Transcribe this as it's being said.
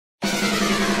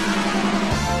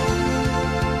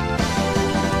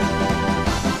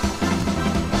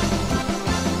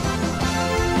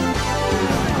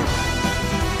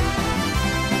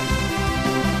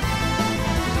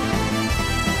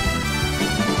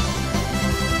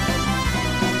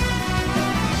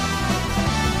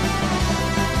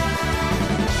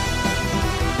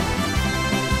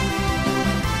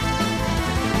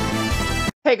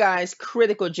Hey guys,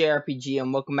 Critical JRPG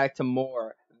and welcome back to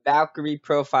more Valkyrie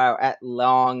Profile at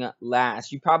long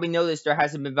last. You probably noticed there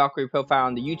hasn't been Valkyrie Profile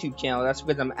on the YouTube channel. That's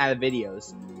because I'm out of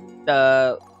videos.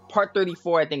 The part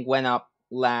 34 I think went up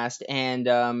last, and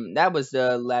that was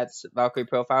the last Valkyrie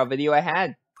Profile video I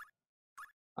had.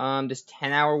 This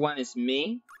 10-hour one is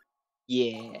me.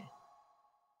 Yeah.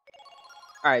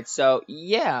 Alright, so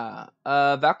yeah,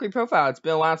 Valkyrie Profile. It's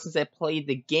been a while since I played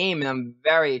the game and I'm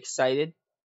very excited.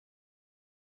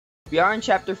 We are in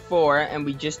chapter 4, and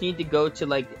we just need to go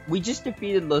to, we just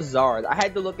defeated Lazard. I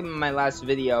had to look in my last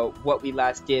video what we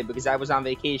last did, because I was on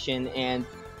vacation, and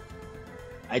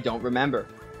I don't remember.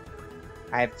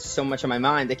 I have so much on my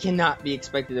mind, I cannot be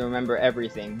expected to remember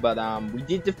everything. But, we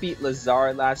did defeat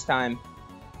Lazard last time.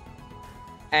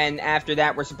 And after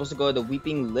that, we're supposed to go to the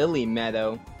Weeping Lily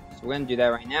Meadow. So we're gonna do that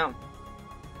right now.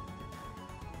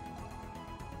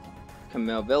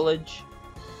 Camille Village.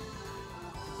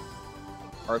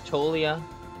 Artolia.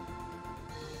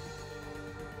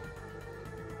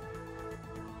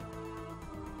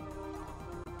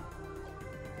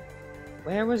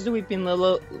 Where was the Weeping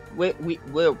Lily?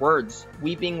 Words.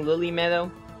 Weeping Lily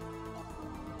Meadow?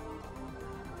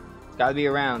 It's gotta be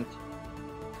around.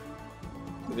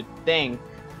 You would think.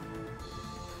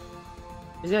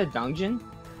 Is it a dungeon?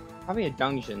 Probably a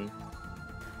dungeon.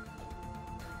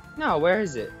 No, where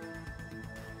is it?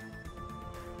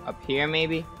 Up here,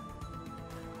 maybe?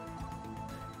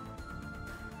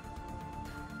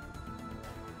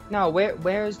 No,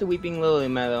 where is the Weeping Lily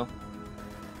Meadow?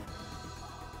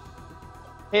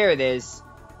 Here it is.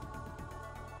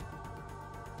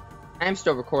 I'm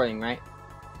still recording, right?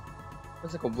 It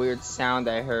was like a weird sound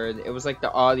I heard. It was like the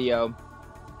audio.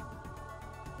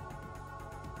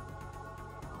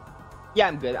 Yeah,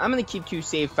 I'm good. I'm gonna keep 2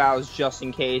 save files just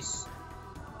in case.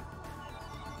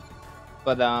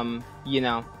 But, you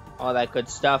know, all that good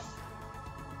stuff.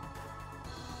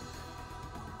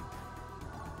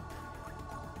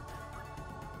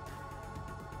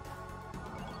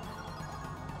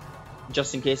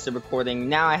 Just in case the recording.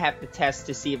 Now I have to test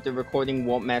to see if the recording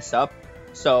won't mess up.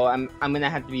 So I'm gonna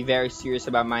have to be very serious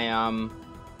about my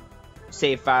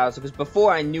save files, because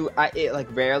before I knew it like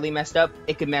rarely messed up.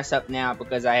 It could mess up now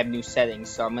because I have new settings,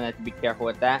 so I'm gonna have to be careful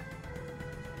with that.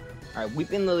 Alright,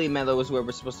 Weeping Lily Meadow is where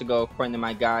we're supposed to go according to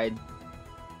my guide.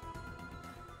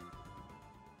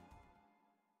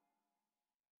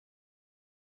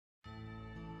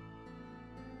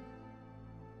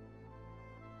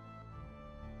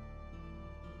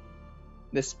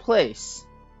 This place.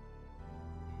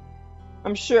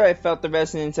 I'm sure I felt the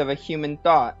resonance of a human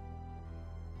thought.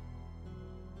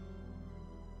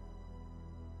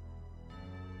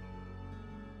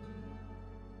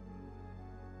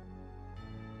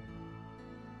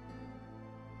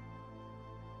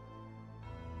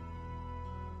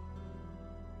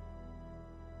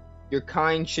 Your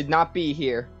kind should not be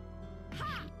here.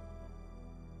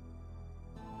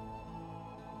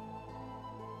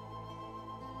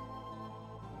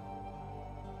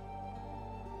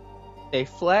 They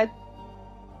fled?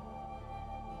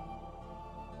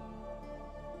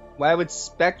 Why would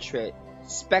spectres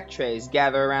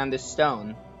gather around this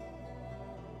stone?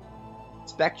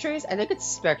 Spectres? I think it's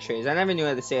spectres. I never knew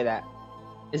how to say that.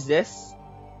 Is this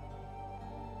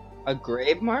a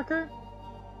grave marker?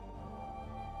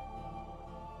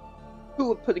 Who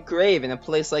would put a grave in a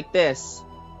place like this?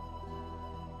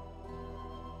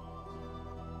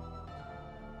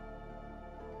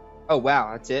 Oh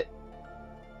wow, that's it?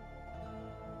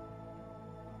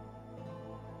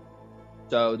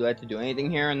 So, do I have to do anything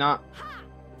here or not?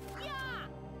 I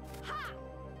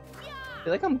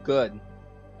feel like I'm good.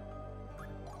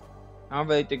 I don't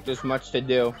really think there's much to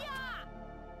do.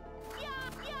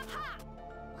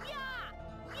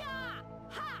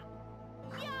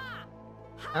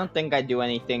 I don't think I do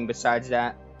anything besides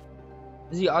that.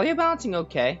 Is the audio balancing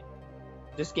okay?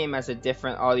 This game has a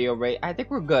different audio rate. I think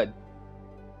we're good.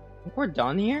 I think we're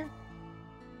done here?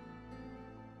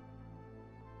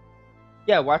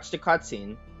 Yeah, watch the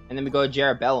cutscene, and then we go to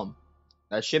Jerebellum.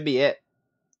 That should be it.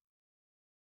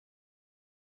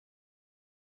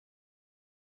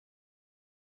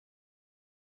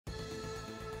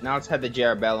 Now let's head to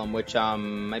Jerebellum, which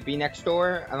might be next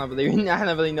door. I don't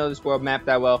really know this world map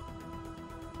that well.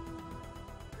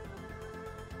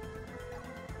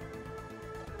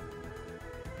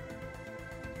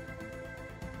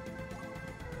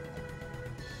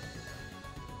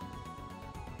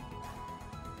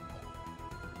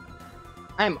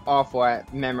 I'm awful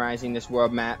at memorizing this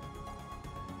world map.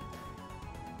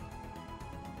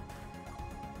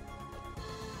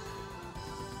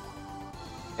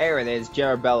 There it is,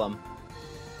 Jerebellum.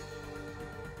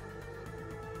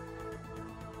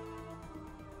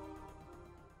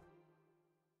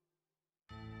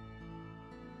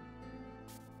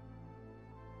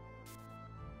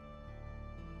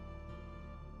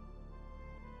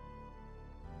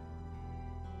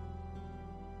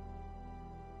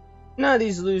 None of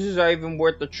these losers are even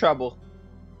worth the trouble.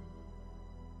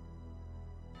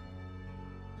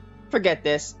 Forget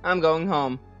this. I'm going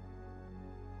home.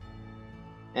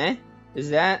 Eh?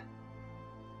 Is that?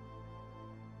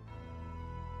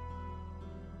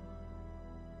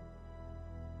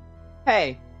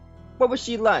 Hey, what was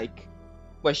she like?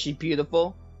 Was she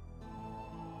beautiful?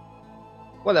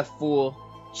 What a fool.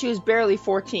 She was barely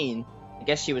 14. I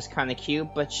guess she was kinda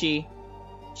cute, but she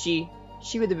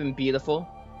would have been beautiful.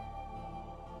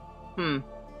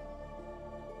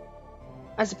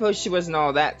 I suppose she wasn't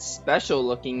all that special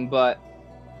looking, but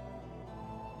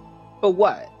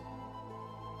what?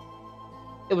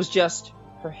 It was just,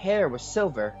 her hair was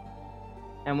silver,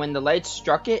 and when the light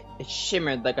struck it, it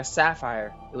shimmered like a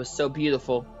sapphire. It was so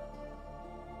beautiful.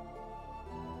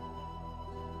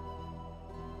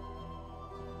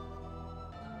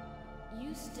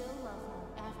 You still love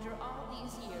her after all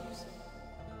these years.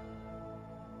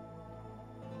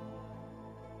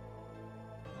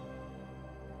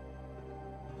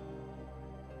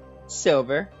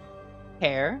 Silver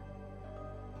hair?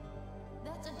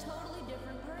 That's a totally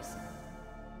different person.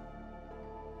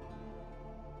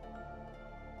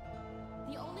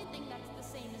 The only thing that's the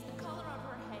same is the color of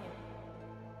her hair.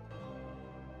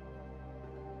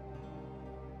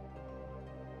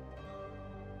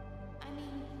 I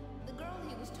mean, the girl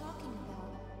he was talking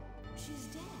about, she's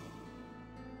dead.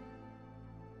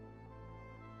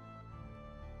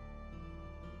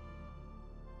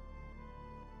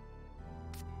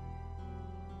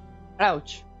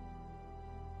 Ouch.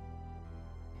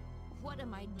 What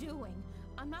am I doing?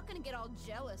 I'm not gonna get all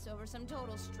jealous over some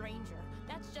total stranger.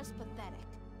 That's just pathetic.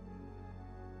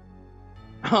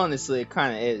 Honestly, it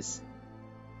kinda is.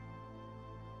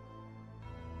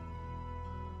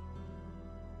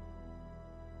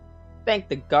 Thank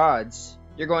the gods.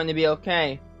 You're going to be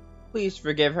okay. Please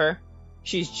forgive her.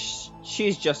 She's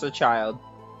just a child.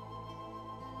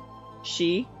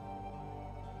 She?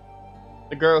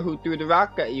 The girl who threw the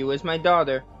rock at you is my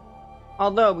daughter,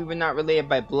 although we were not related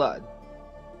by blood.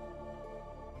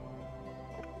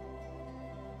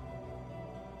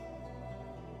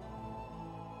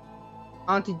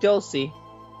 Auntie Dulcie.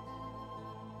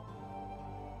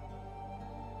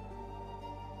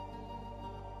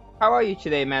 How are you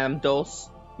today, Madame Dulce?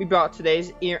 We brought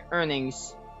today's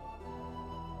earnings.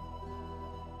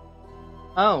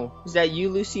 Oh, is that you,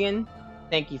 Lucien?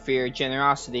 Thank you for your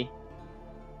generosity.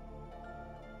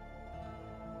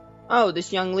 Oh,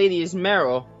 this young lady is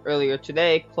Meryl. Earlier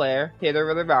today, Claire hit her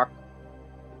with a rock.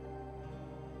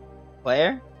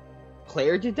 Claire?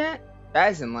 Claire did that?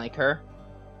 That isn't like her.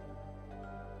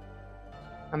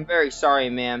 I'm very sorry,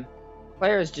 ma'am.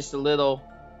 Claire is just a little...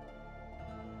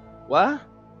 What?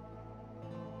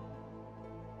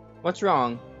 What's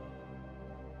wrong?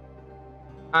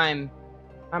 I'm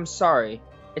sorry.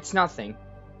 It's nothing.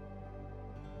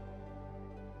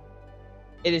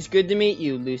 It is good to meet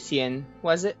you, Lucien.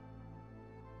 Was it?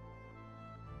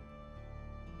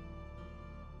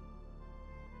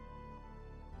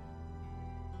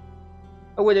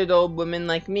 A withered old woman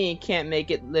like me can't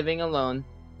make it living alone.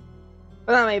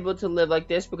 But I'm able to live like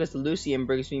this because Lucien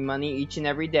brings me money each and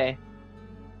every day.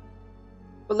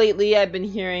 But lately I've been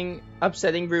hearing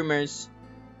upsetting rumors.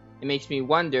 It makes me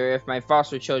wonder if my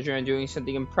foster children are doing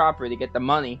something improper to get the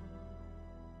money.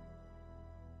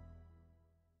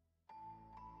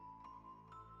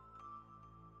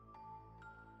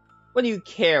 What do you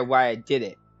care why I did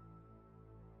it?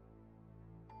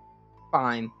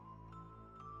 Fine.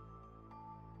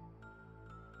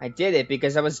 I did it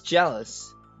because I was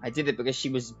jealous. I did it because she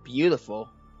was beautiful.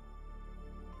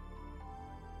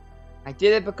 I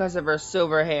did it because of her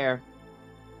silver hair.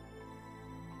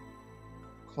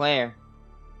 Claire.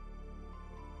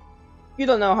 You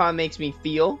don't know how it makes me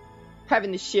feel,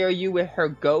 having to share you with her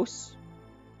ghost.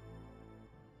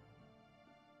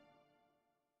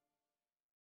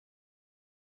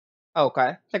 Okay,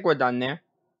 I think we're done there.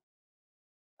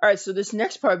 Alright, so this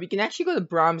next part, we can actually go to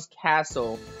Brahms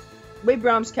Castle. The way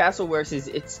Brahms Castle works is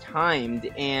it's timed,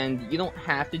 and you don't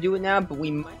have to do it now, but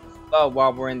we might as well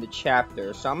while we're in the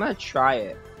chapter. So I'm going to try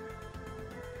it.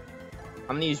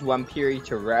 I'm going to use one period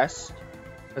to rest,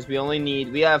 because we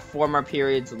have 4 more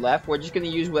periods left. We're just going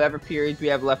to use whatever periods we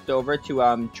have left over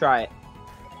to try it.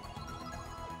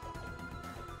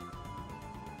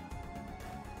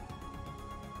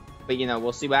 But you know,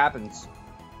 we'll see what happens.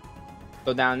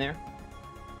 Go down there.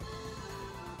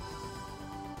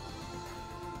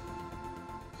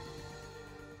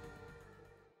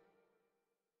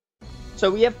 So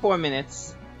we have 4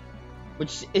 minutes,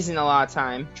 which isn't a lot of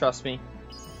time, trust me.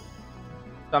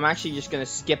 So I'm actually just going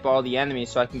to skip all the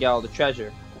enemies so I can get all the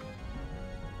treasure.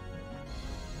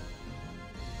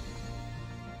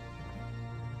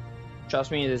 Trust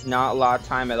me, it is not a lot of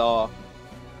time at all.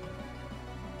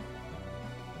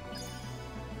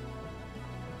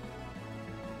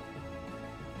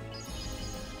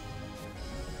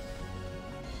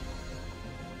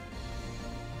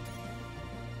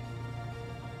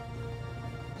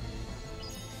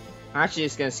 I'm actually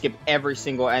just gonna skip every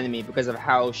single enemy because of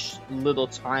how little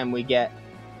time we get.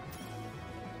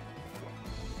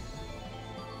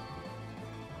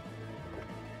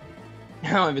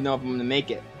 I don't even know if I'm gonna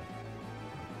make it.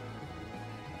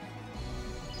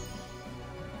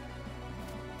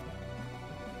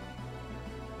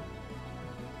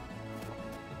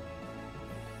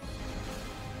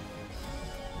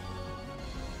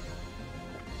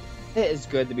 It is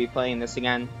good to be playing this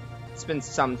again. It's been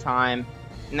some time,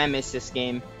 and I miss this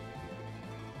game.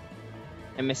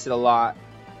 I miss it a lot.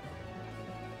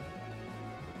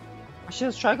 Actually,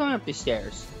 let's try going up these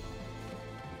stairs.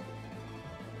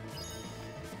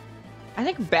 I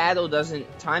think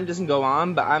time doesn't go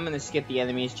on, but I'm gonna skip the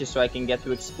enemies just so I can get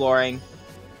to exploring.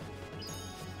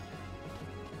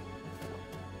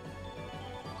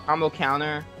 Combo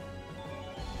counter.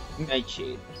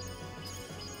 Nightshade.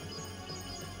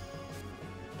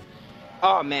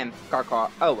 Oh man, got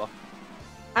caught. Oh well.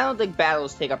 I don't think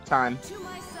battles take up time. To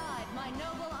my side, my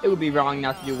noble It would be wrong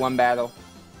not to do one battle.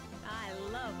 I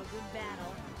love a good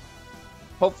battle.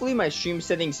 Hopefully my stream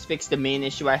settings fix the main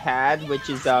issue I had, which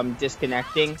is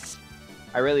disconnecting.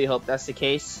 I really hope that's the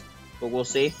case, but we'll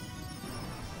see.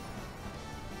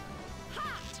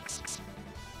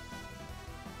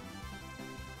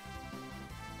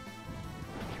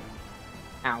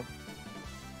 Ow.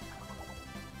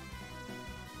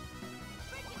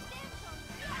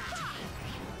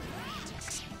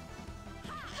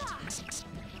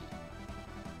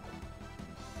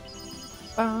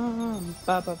 Bum,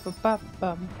 ba, ba, ba, ba,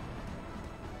 bum.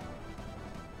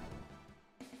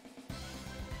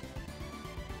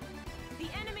 The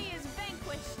enemy is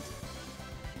vanquished.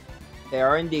 They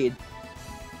are indeed.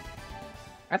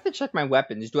 I have to check my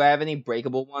weapons. Do I have any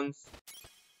breakable ones?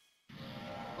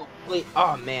 Oh, wait.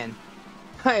 Oh, man.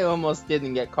 I almost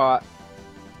didn't get caught.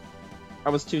 I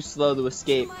was too slow to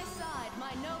escape. To my side,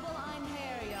 my noble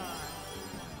Einherjar.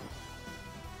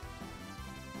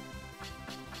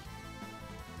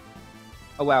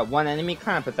 Oh, wow. One enemy?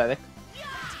 Kind of pathetic.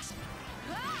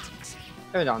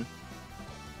 Hold on.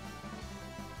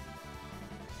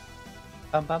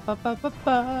 Ba, ba, ba, ba, ba,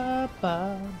 ba,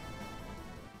 ba.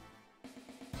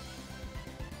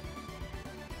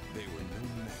 They were no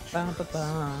match Ba, for ba, us.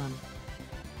 ba.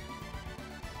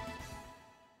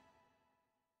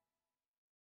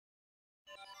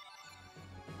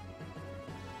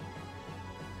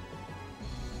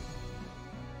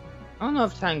 I don't know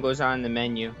if time goes on in the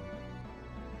menu.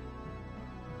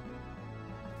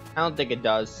 I don't think it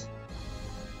does.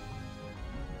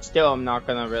 Still, I'm not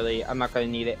gonna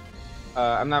need it.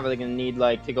 I'm not really gonna need,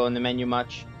 like, to go in the menu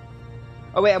much.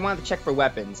 Oh wait, I wanted to check for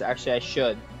weapons. Actually, I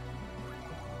should.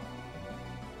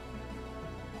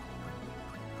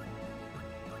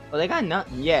 Well, they got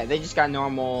nothing. Yeah, they just got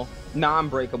normal,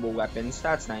 non-breakable weapons.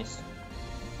 That's nice.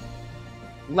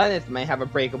 Lenneth may have a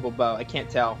breakable bow. I can't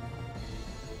tell.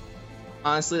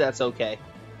 Honestly, that's okay.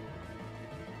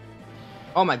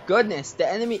 Oh my goodness, the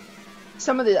enemy...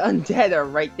 Some of the undead are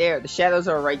right there. The shadows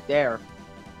are right there.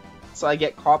 So I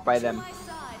get caught by them. To my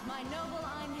side, my noble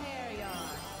Einherjar.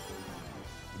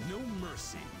 No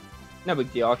mercy. No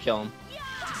big deal, I'll kill him.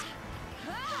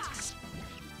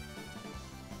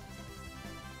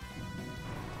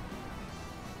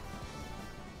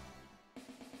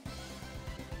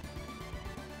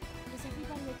 Is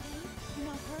everybody okay? You're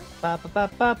not hurt? Ba ba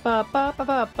ba ba ba ba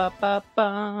ba ba ba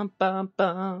ba ba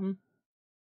ba.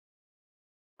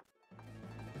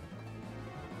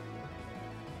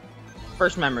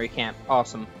 First memory camp,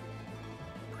 awesome.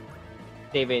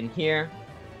 Save in here.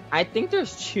 I think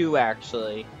there's two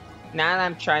actually. Now that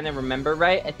I'm trying to remember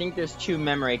right, I think there's two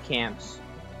memory camps.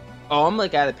 Oh, I'm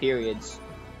like out of periods.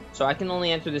 So I can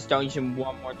only enter this dungeon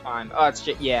one more time. Oh, it's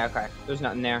just, yeah, okay. There's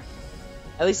nothing there.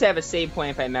 At least I have a save point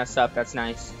if I mess up, that's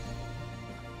nice.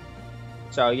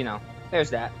 So, you know, there's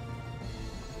that.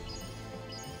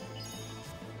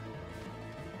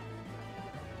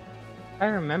 If I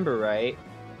remember right,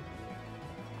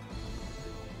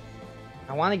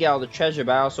 I want to get all the treasure,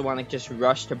 but I also want to just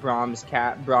rush to Brahm's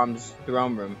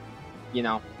throne room, you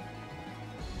know.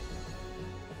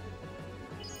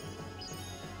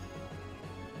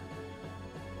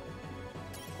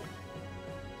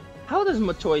 How does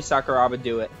Motoi Sakuraba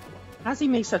do it? How does he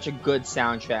make such a good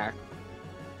soundtrack?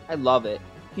 I love it.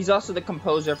 He's also the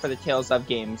composer for the Tales of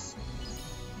games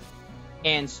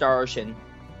and Star Ocean,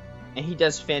 and he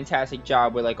does a fantastic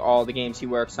job with like all the games he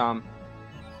works on.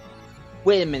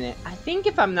 Wait a minute. I think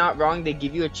if I'm not wrong, they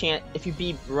give you a chance. If you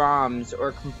beat Brahms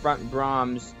or confront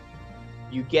Brahms,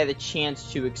 you get a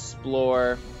chance to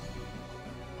explore.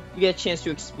 You get a chance to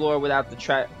explore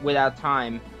without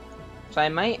time. So I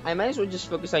might as well just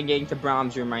focus on getting to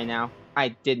Brahms' room right now. I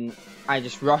didn't. I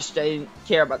just rushed. I didn't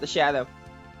care about the shadow.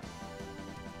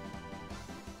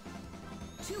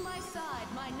 To my side,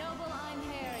 my noble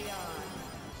Einherjar.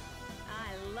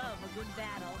 I love a good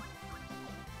battle.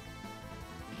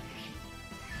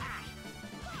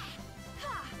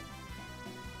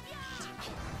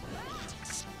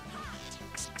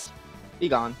 Be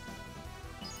gone.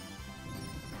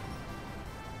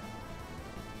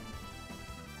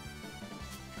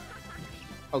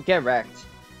 Oh, get wrecked.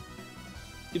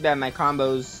 Too bad my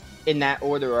combos in that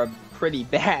order are pretty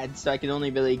bad, so I can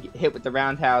only really hit with the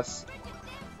roundhouse.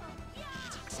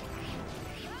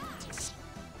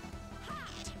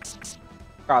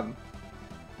 Got him.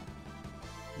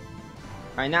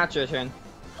 Alright, now it's your turn.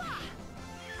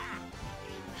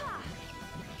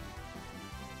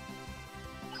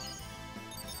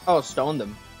 Oh, stoned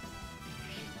him.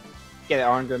 Get it,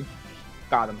 Arngrim.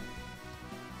 Got him.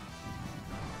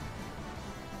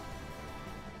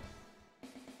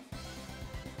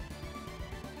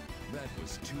 That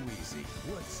was too easy.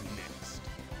 What's next?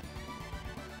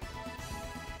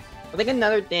 I think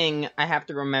another thing I have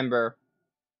to remember,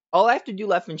 all I have to do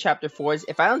left in Chapter 4 is,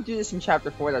 if I don't do this in Chapter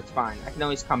 4, that's fine. I can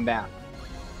always come back.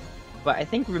 But I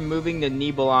think removing the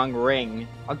Nibelung ring,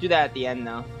 I'll do that at the end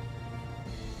though.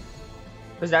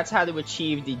 Because that's how to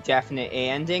achieve the definite A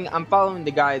ending. I'm following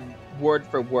the guide word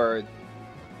for word.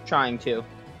 Trying to.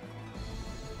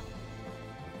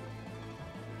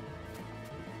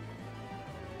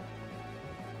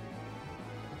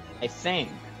 I think.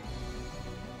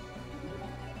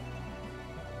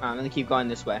 I'm gonna keep going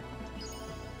this way.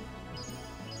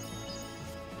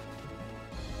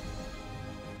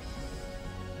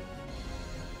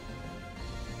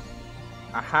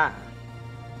 Aha.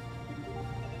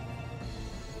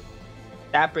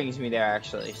 That brings me there,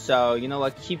 actually. So, you know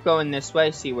what? Keep going this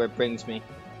way, see where it brings me.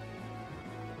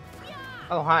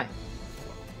 Oh, hi.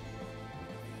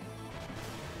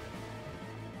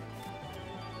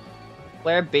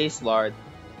 Flare Base Lard.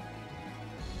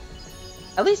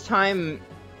 At least time...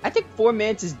 I think 4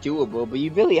 minutes is doable, but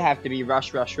you really have to be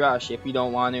rush if you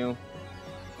don't want to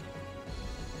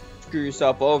screw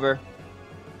yourself over.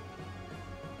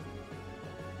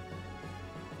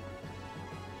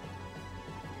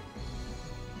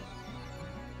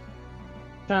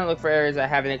 Trying to look for areas I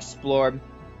haven't explored.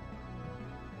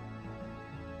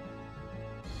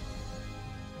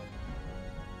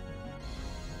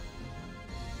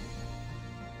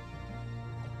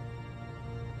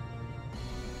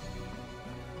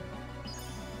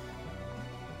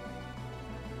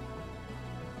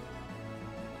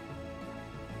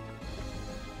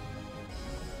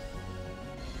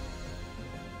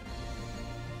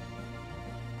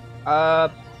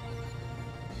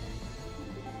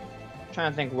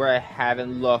 Trying to think where I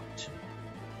haven't looked.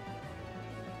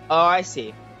 Oh, I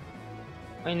see.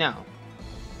 I know.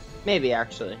 Maybe,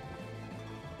 actually.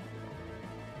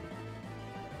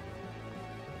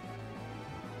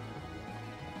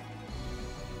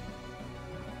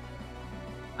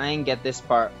 I didn't get this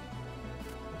part.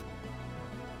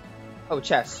 Oh,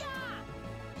 chest.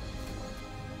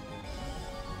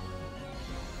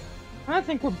 I don't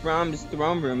think where Brahms'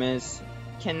 throne room is.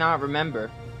 Cannot remember.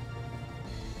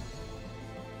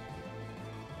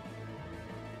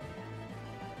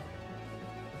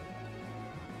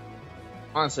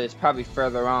 Honestly, it's probably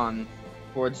further on,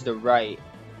 towards the right.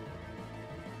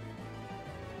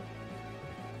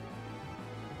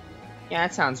 Yeah,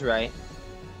 that sounds right.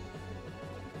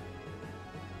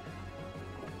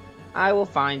 I will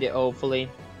find it, hopefully.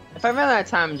 If I run out of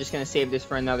time, I'm just going to save this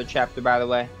for another chapter, by the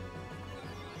way.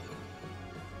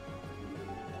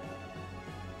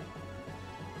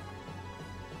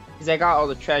 Because I got all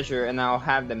the treasure, and I'll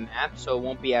have the map, so it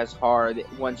won't be as hard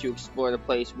once you explore the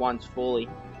place once fully.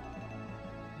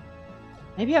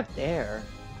 Maybe up there.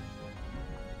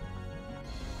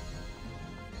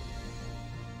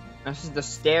 This is the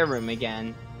stair room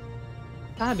again.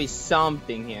 Gotta be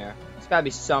something here. There's gotta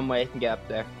be some way I can get up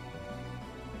there.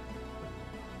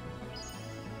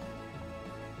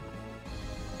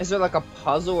 Is there like a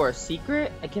puzzle or a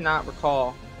secret? I cannot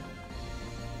recall.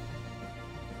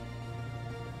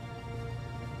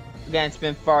 Again, it's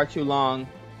been far too long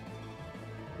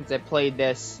since I played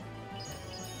this.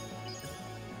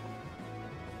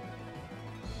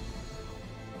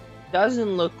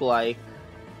 Doesn't look like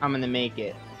I'm gonna make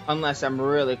it unless I'm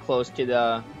really close to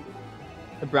the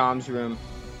Brahms room.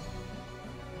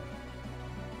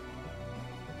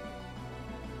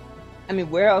 I mean,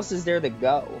 where else is there to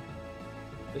go?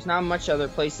 There's not much other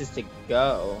places to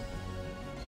go.